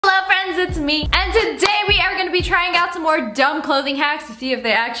it's me. And today we are gonna be trying out some more dumb clothing hacks to see if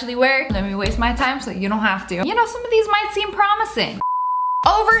they actually work. Let me waste my time so you don't have to. You know, some of these might seem promising.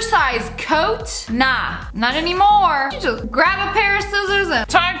 Oversized coat? Nah, not anymore. You just grab a pair of scissors and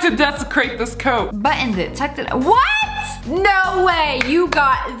time to desecrate this coat. Buttoned it, tucked it. What? No way, you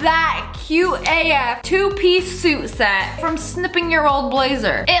got that cute AF two-piece suit set from snipping your old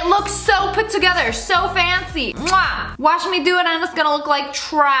blazer. It looks so put together, so fancy. Mwah. Watch me do it and it's gonna look like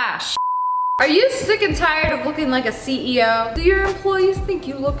trash. Are you sick and tired of looking like a CEO? Do your employees think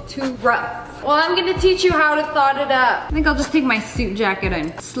you look too rough? Well, I'm gonna teach you how to thought it up. I think I'll just take my suit jacket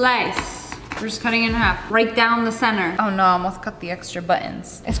and slice. We're just cutting it in half, right down the center. Oh no, I almost cut the extra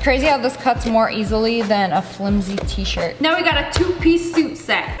buttons. It's crazy how this cuts more easily than a flimsy t-shirt. Now we got a two-piece suit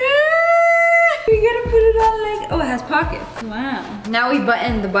set. We gotta put it on like, oh, it has pockets. Wow. Now we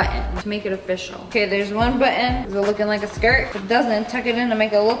button the button to make it official. Okay, there's one button. Is it looking like a skirt? If it doesn't, tuck it in to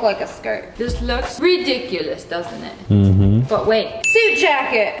make it look like a skirt. This looks ridiculous, doesn't it? Mm-hmm. But wait, suit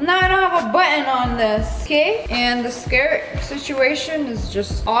jacket. Now I don't have a button on this, okay? And the skirt situation is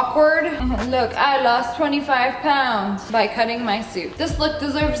just awkward. Look, I lost 25 pounds by cutting my suit. This look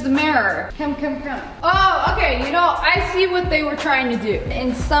deserves the mirror. Come, come, come. Oh, okay, you know, I see what they were trying to do.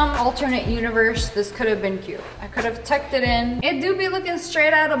 In some alternate universe, this could have been cute. I could have tucked it in. It do be looking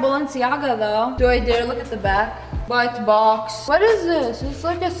straight out of Balenciaga though. Do I dare look at the back? Butt box. What is this? It's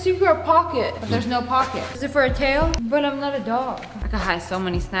like a secret pocket, but there's no pocket. Is it for a tail? But I'm not a dog. I could hide so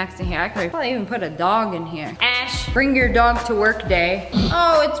many snacks in here. I could probably even put a dog in here. Ash, bring your dog to work day.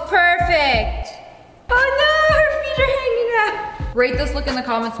 Oh, it's perfect. Oh no, her feet are hanging out. Rate this look in the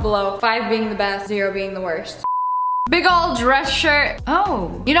comments below. 5 being the best, 0 being the worst. Big old dress shirt.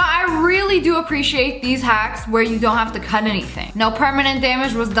 Oh, you know, I really do appreciate these hacks where you don't have to cut anything. No permanent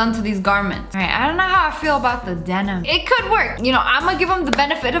damage was done to these garments. All right, I don't know how I feel about the denim. It could work. You know, I'm gonna give them the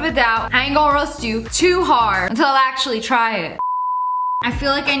benefit of a doubt. I ain't gonna roast you too hard until I actually try it. I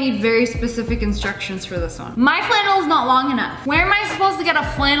feel like I need very specific instructions for this one. My flannel is not long enough. Where am I supposed to get a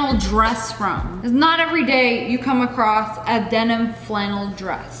flannel dress from? It's not every day you come across a denim flannel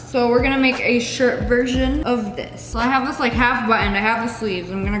dress. So we're gonna make a shirt version of this. So I have this like half buttoned, I have the sleeves,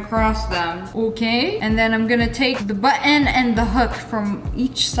 I'm gonna cross them. Okay, and then I'm gonna take the button and the hook from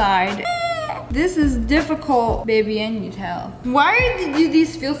each side. This is difficult, baby, I need help. Why do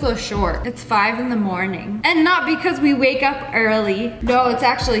these feel so short? It's 5 in the morning. And not because we wake up early. No, it's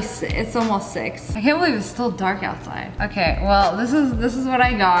actually, it's almost 6. I can't believe it's still dark outside. Okay, well, this is what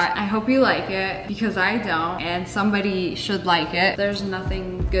I got. I hope you like it, because I don't, and somebody should like it. There's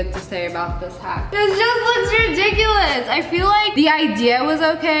nothing good to say about this hack. This just looks ridiculous. I feel like the idea was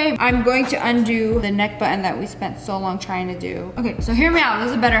okay. I'm going to undo the neck button that we spent so long trying to do. Okay, so hear me out.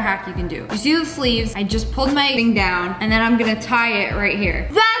 This is a better hack you can do. You see the sleeves? I just pulled my thing down, and then I'm gonna tie it right here.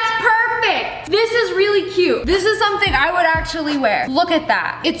 That's perfect! This is really cute. This is something I would actually wear. Look at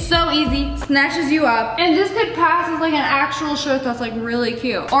that. It's so easy, snatches you up, and this could pass as like an actual shirt that's like really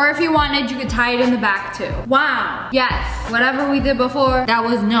cute. Or if you wanted, you could tie it in the back too. Wow. Yes, whatever we did before, that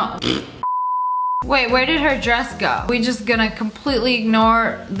was no. Wait, where did her dress go? We just gonna completely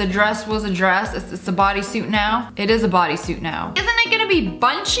ignore the dress was a dress? It's a bodysuit now? It is a bodysuit now. Isn't it gonna be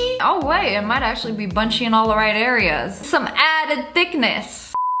bunchy? Oh wait, it might actually be bunchy in all the right areas. Some added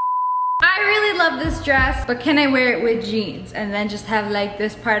thickness. I really love this dress, but can I wear it with jeans and then just have like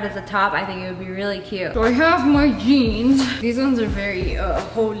this part as a top? I think it would be really cute. So I have my jeans. These ones are very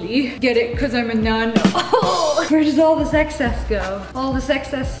holy. Get it? Cause I'm a nun. Oh, where does all this excess go? All this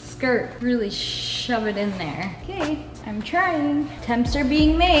excess skirt. Really shove it in there. Okay, I'm trying. Attempts are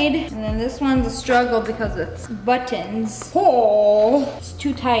being made. And then this one's a struggle because it's buttons. Oh, it's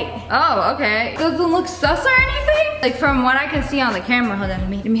too tight. Oh, okay. Doesn't look sus or anything? Like from what I can see on the camera, hold on,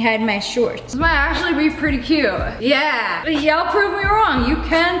 let me hide my shorts. This might actually be pretty cute. Yeah, but y'all prove me wrong. You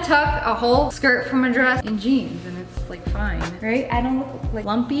can tuck a whole skirt from a dress in jeans and it's like fine, right? I don't look like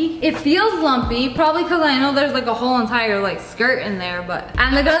lumpy. It feels lumpy, probably because I know there's like a whole entire like skirt in there, but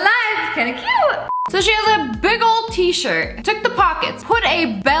I'm not gonna lie, it's kind of cute. So she has a big old t-shirt, took the pockets, put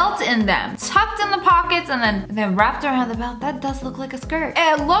a belt in them, tucked in the pockets, and then wrapped around the belt. That does look like a skirt.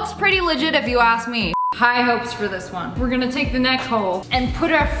 It looks pretty legit if you ask me. High hopes for this one. We're gonna take the neck hole and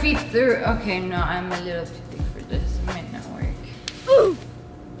put our feet through. Okay, no, I'm a little too thick for this. It might not work. Ooh.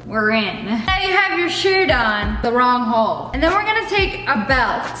 We're in. Now you have your shirt on the wrong hole. And then we're gonna take a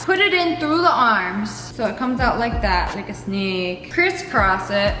belt, put it in through the arms, so it comes out like that, like a snake. Crisscross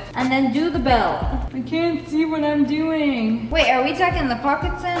it, and then do the belt. I can't see what I'm doing. Wait, are we tucking the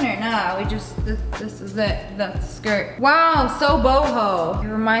pockets in or nah? We just, this is it, that's the skirt. Wow, so boho. It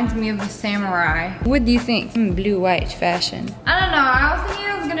reminds me of the samurai. What do you think? Blue-white fashion. I don't know, I was thinking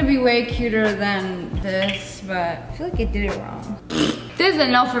it was gonna be way cuter than this, but I feel like I did it wrong. This is a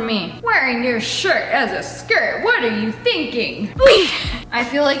no for me. Wearing your shirt as a skirt, what are you thinking? I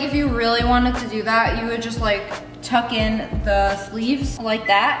feel like if you really wanted to do that, you would just like tuck in the sleeves like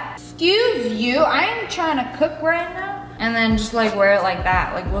that. Excuse you, I'm trying to cook right now. And then just like wear it like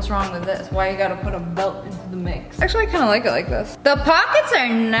that. Like what's wrong with this? Why you gotta put a belt into the mix? Actually, I kinda like it like this. The pockets are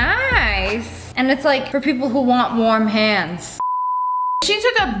nice. And it's like for people who want warm hands. She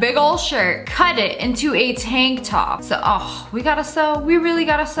took a big old shirt, cut it into a tank top. So, oh, we gotta sew, we really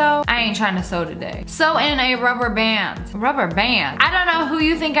gotta sew. I ain't trying to sew today. Sew in a rubber band. Rubber band? I don't know who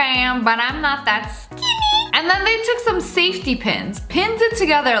you think I am, but I'm not that skinny. And then they took some safety pins, pinned it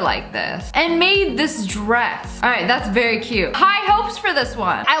together like this, and made this dress. All right, that's very cute. High hopes for this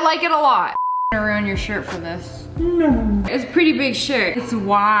one. I like it a lot. I'm gonna ruin your shirt for this. No. It's a pretty big shirt. It's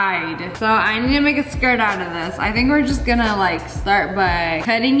wide. So I need to make a skirt out of this. I think we're just gonna like start by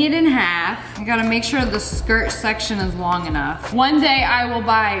cutting it in half. I gotta make sure the skirt section is long enough. One day I will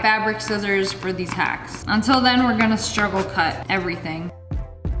buy fabric scissors for these hacks. Until then, we're gonna struggle cut everything.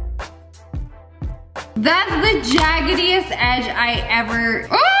 That's the jaggediest edge I ever,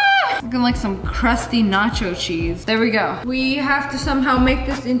 looking like some crusty nacho cheese. There we go. We have to somehow make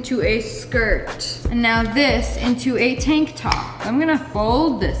this into a skirt. And now this into a tank top. I'm gonna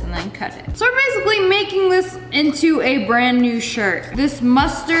fold this and then cut it. So we're basically making this into a brand new shirt. This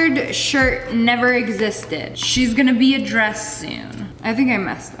mustard shirt never existed. She's gonna be a dress soon. I think I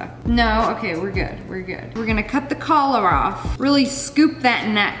messed up. No, okay, we're good, we're good. We're gonna cut the collar off. Really scoop that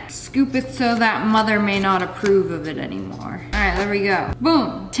neck. Scoop it so that mother may not approve of it anymore. All right, there we go.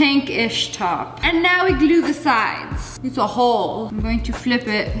 Boom, tank-ish top. And now we glue the sides. It's a hole. I'm going to flip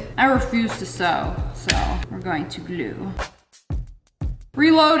it. I refuse to sew, so we're going to glue.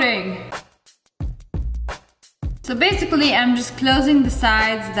 Reloading. So basically, I'm just closing the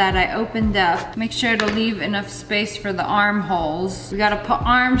sides that I opened up. Make sure to leave enough space for the armholes. We gotta put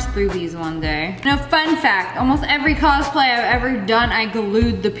arms through these one day. Now, fun fact, almost every cosplay I've ever done, I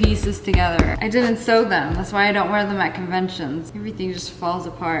glued the pieces together. I didn't sew them. That's why I don't wear them at conventions. Everything just falls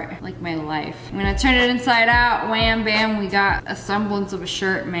apart, like my life. I'm gonna turn it inside out, wham bam, we got a semblance of a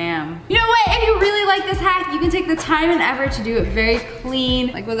shirt, ma'am. You know what, if you really like this hack, you can take the time and effort to do it very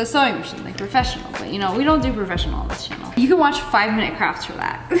clean, like with a sewing machine, like professional. But you know, we don't do professional on this channel. You can watch 5-minute crafts for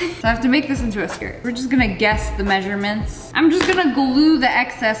that. So I have to make this into a skirt. We're just gonna guess the measurements. I'm just gonna glue the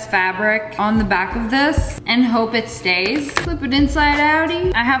excess fabric on the back of this and hope it stays. Flip it inside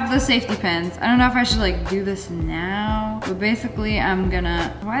outy. I have the safety pins. I don't know if I should like do this now, but basically I'm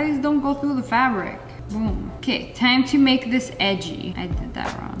gonna, why these don't go through the fabric? Boom. Okay, time to make this edgy. I did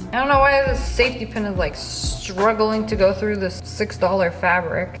that wrong. I don't know why this safety pin is like struggling to go through this $6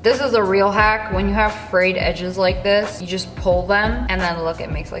 fabric. This is a real hack. When you have frayed edges like this, you just pull them and then look, it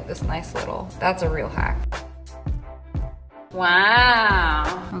makes like this nice little, that's a real hack.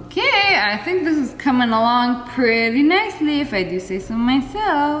 Wow. Okay, I think this is coming along pretty nicely if I do say so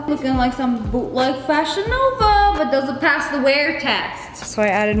myself. Looking like some bootleg Fashion Nova, but doesn't pass the wear test. So I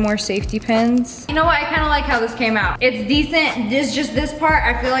added more safety pins. You know what, I kind of like how this came out. It's decent, this part,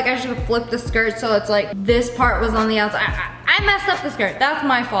 I feel like I should have flipped the skirt so it's like this part was on the outside. I messed up the skirt, that's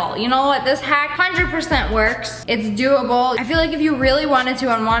my fault. You know what, this hack 100% works. It's doable. I feel like if you really wanted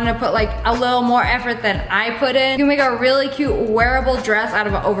to and wanted to put like a little more effort than I put in, you can make a really cute wearable dress out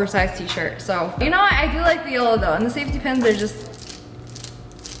of an oversized t-shirt. So, you know what, I do like the yellow though, and the safety pins are just,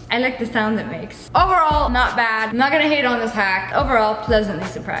 I like the sound it makes. Overall, not bad. I'm not gonna hate on this hack. Overall, pleasantly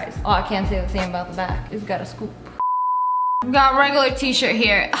surprised. Oh, I can't say the same about the back. It's got a scoop. We got a regular t-shirt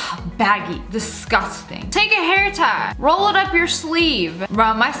here. Ugh, baggy, disgusting. Take a hair tie, roll it up your sleeve.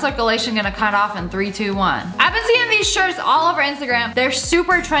 Bro, my circulation gonna cut off in 3, 2, 1. I've been seeing these shirts all over Instagram. They're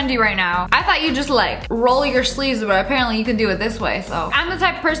super trendy right now. I thought you just like roll your sleeves, but apparently you can do it this way. So I'm the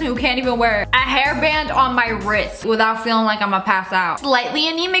type of person who can't even wear a hairband on my wrist without feeling like I'm gonna pass out. Slightly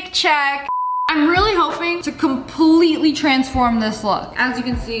anemic check. I'm really hoping to completely transform this look. As you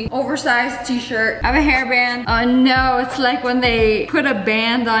can see, oversized t-shirt. I have a hairband. Oh no, it's like when they put a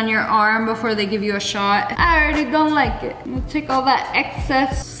band on your arm before they give you a shot. I already don't like it. I'm gonna take all that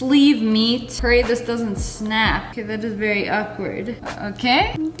excess sleeve meat. Pray this doesn't snap. Okay, that is very awkward.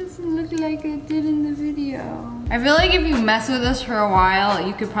 Okay. It doesn't look like it did in the video. I feel like if you mess with this for a while,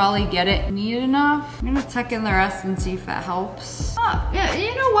 you could probably get it neat enough. I'm gonna tuck in the rest and see if that helps. Oh, yeah,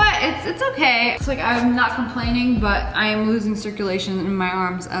 you know what? It's okay. It's like I'm not complaining, but I am losing circulation in my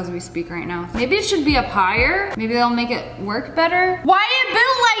arms as we speak right now. Maybe it should be up higher. Maybe they'll make it work better. Why it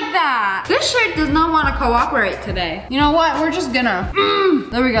built like that? This shirt does not want to cooperate today. You know what? We're just gonna,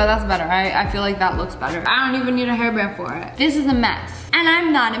 there we go, that's better. I feel like that looks better. I don't even need a hairband for it. This is a mess. and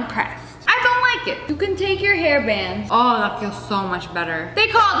I'm not impressed. I don't like it. You can take your hairbands. Oh, that feels so much better. They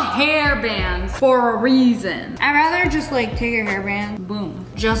called hairbands for a reason. I'd rather just like take your hairband, boom,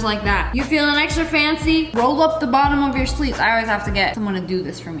 just like that. You feeling extra fancy? Roll up the bottom of your sleeves. I always have to get someone to do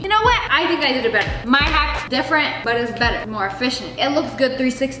this for me. You know what? I think I did it better. My hack's different, but it's better, more efficient. It looks good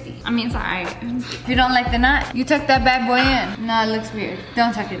 360. I mean, it's alright. If you don't like the knot, you tuck that bad boy in. No, it looks weird.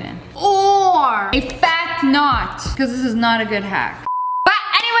 Don't tuck it in. Or a fat knot, because this is not a good hack.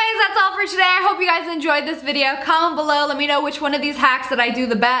 That's all for today. I hope you guys enjoyed this video. Comment below, let me know which one of these hacks that I do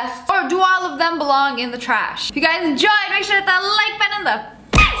the best. Or do all of them belong in the trash? If you guys enjoyed, make sure to hit that like button in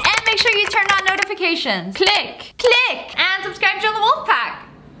the face. And make sure you turn on notifications. Click, and subscribe to the Wolf Pack.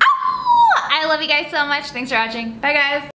 Oh, I love you guys so much. Thanks for watching. Bye guys.